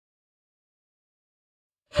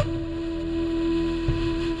Alright,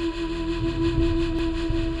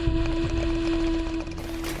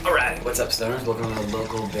 what's up, stoners? Welcome to the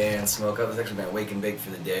local band Smokeout. This actually been Wake and Bake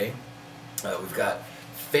for the day. We've got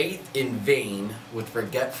Faith in Vain with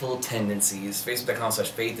Forgetful Tendencies.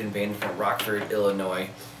 Facebook.com/Faith in Vain from Rockford, Illinois.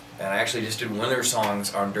 And I actually just did one of their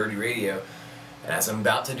songs on Dirty Radio. And as I'm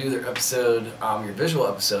about to do their episode, your visual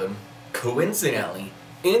episode, coincidentally,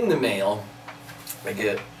 in the mail, I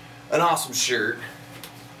get an awesome shirt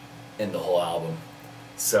and the whole album.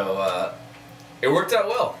 So it worked out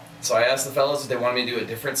well. So I asked the fellas if they wanted me to do a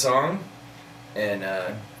different song, and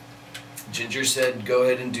Ginger said go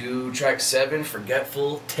ahead and do track 7,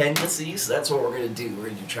 Forgetful Tendencies. So that's what we're going to do. We're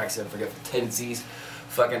going to do track 7, Forgetful Tendencies.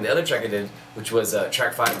 Fucking the other track I did, which was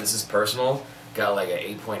track 5, This Is Personal, got like an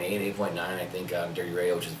 8.8, 8.9 I think on Dirty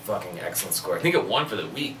Radio, which is a fucking excellent score. I think it won for the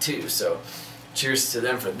week too, so cheers to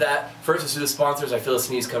them for that. First, let's do the sponsors. I feel a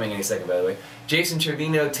sneeze coming any second, by the way. Jason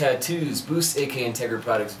Trevino Tattoos, Boost AK Integra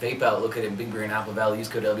Products, Vape Out, located in Big Bear and Apple Valley. Use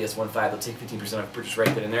code LBS15. They'll take 15% off purchase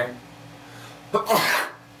right then and there.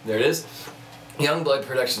 There it is. Youngblood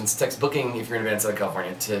Productions. Text booking if you're in Southern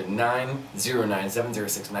California to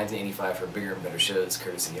 909-706-1985 for bigger and better shows,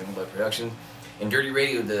 courtesy Youngblood Production. And Dirty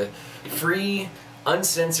Radio, the free,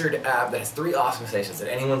 uncensored app that has 3 awesome stations that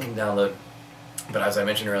anyone can download. But as I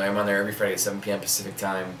mentioned earlier, I'm on there every Friday at 7 p.m. Pacific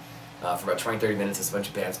time for about 20-30 minutes as a bunch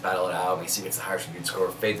of bands battle it out. We see what's the highest reviewed score.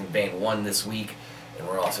 Faith in Vain won this week, and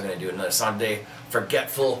we're also going to do another song today,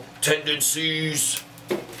 Forgetful Tendencies.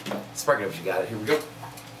 Spark it up if you got it. Here we go.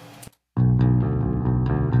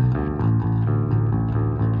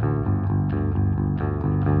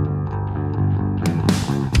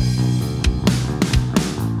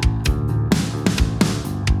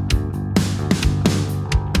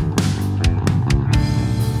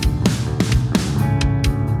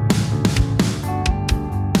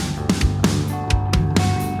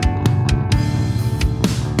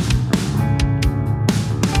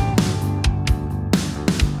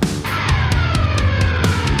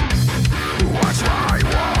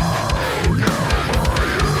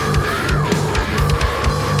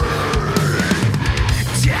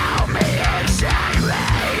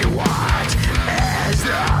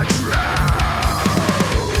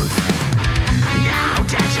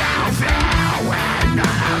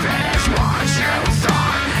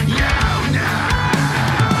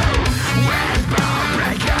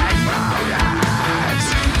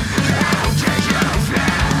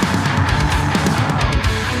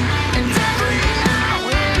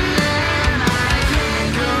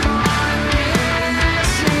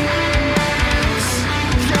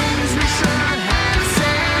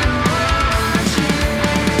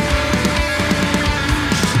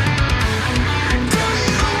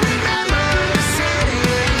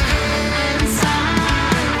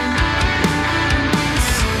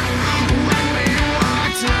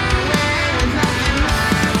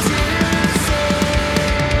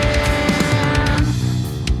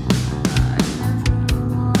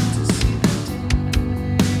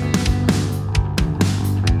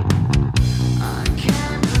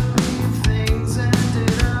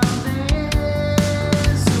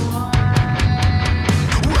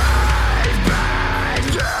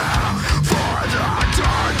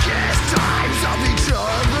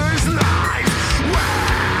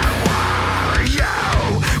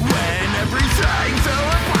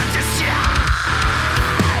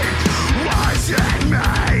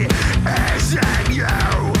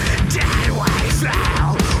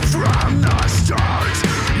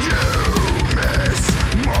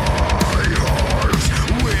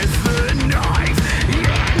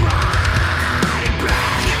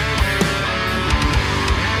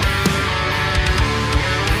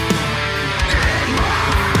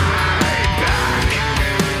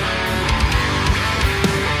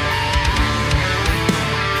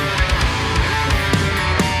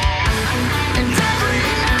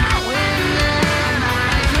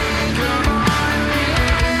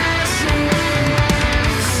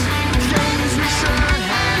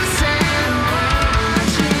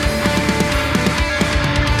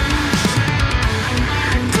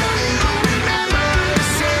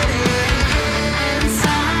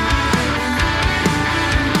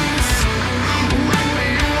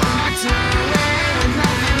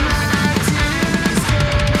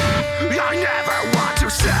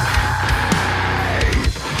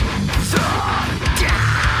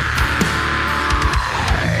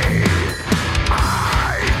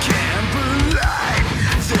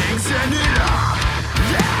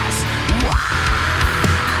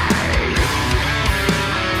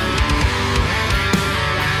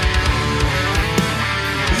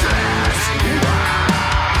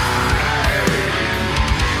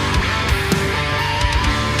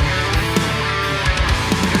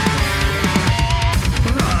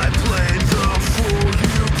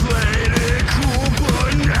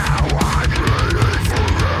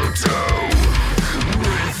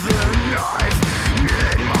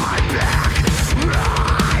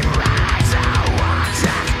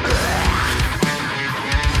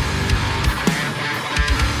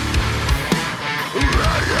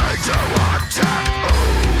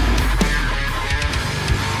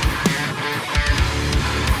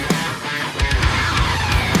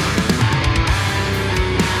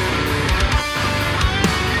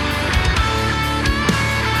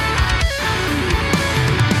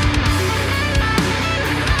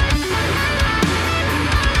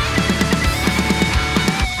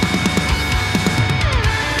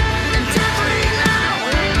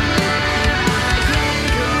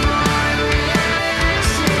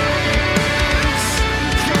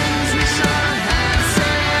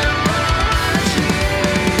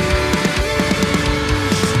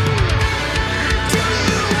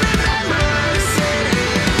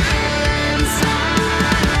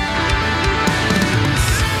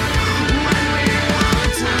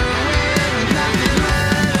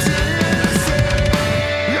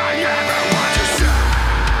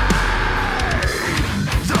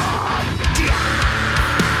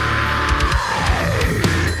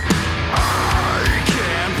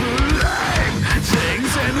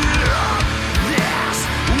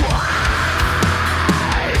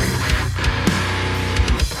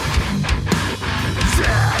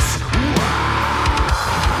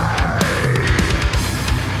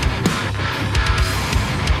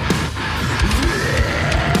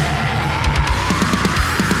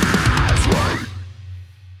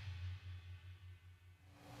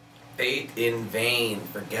 in Vain,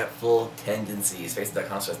 Forgetful Tendencies.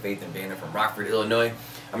 Facebook.com/Faith in Vain. I'm from Rockford, Illinois.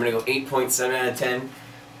 I'm going to go 8.7 out of 10.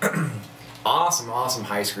 Awesome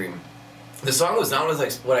high scream. The song was not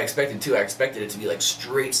what I expected to. I expected it to be like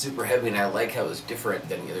straight super heavy, and I like how it was different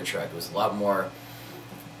than the other track. It was a lot more,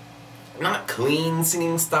 not clean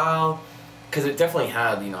singing style, because it definitely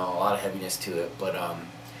had, you know, a lot of heaviness to it, but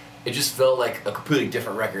it just felt like a completely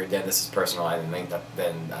different record than This Is Personal. I didn't think that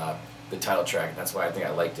than the title track. That's why I think I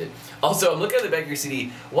liked it. Also, I'm looking at the back of your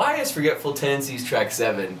CD. Why is Forgetful Tendencies track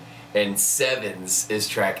 7 and Sevens is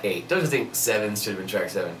track 8? Don't you think Sevens should have been track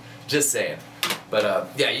 7? Just saying. But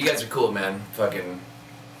yeah, you guys are cool, man. Fucking,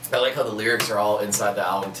 I like how the lyrics are all inside the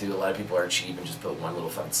album too. A lot of people are cheap and just put one little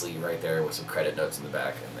fucking sleeve right there with some credit notes in the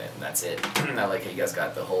back, and that's it. I like how you guys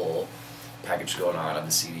got the whole package going on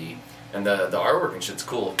the CD, and the artwork and shit's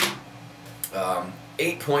cool.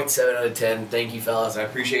 8.7 out of 10. Thank you, fellas. I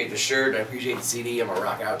appreciate the shirt. I appreciate the CD. I'm gonna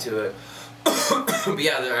rock out to it. But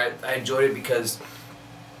yeah, I enjoyed it because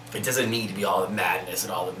it doesn't need to be all the madness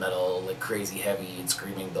and all the metal, like crazy heavy and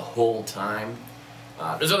screaming the whole time.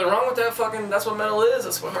 There's nothing wrong with that. Fucking, that's what metal is.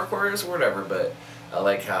 That's what hardcore is, or whatever. But I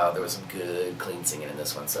like how there was some good, clean singing in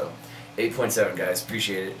this one. So 8.7, guys.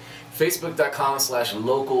 Appreciate it.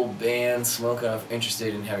 Facebook.com/local band Smokeout. If you're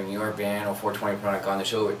interested in having your band or 420 product on the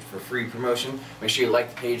show for free promotion, make sure you like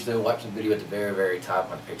the page though. Watch the video at the very top.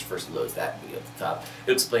 When the page first loads, that video at the top.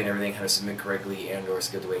 It'll explain everything, how to submit correctly, and or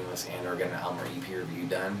skip the waiting list, and or get an album or EP review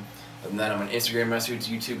done. Other than that, I'm on Instagram, message,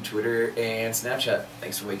 YouTube, Twitter, and Snapchat.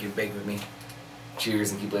 Thanks for waking bake with me.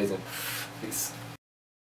 Cheers and keep blazing. Peace.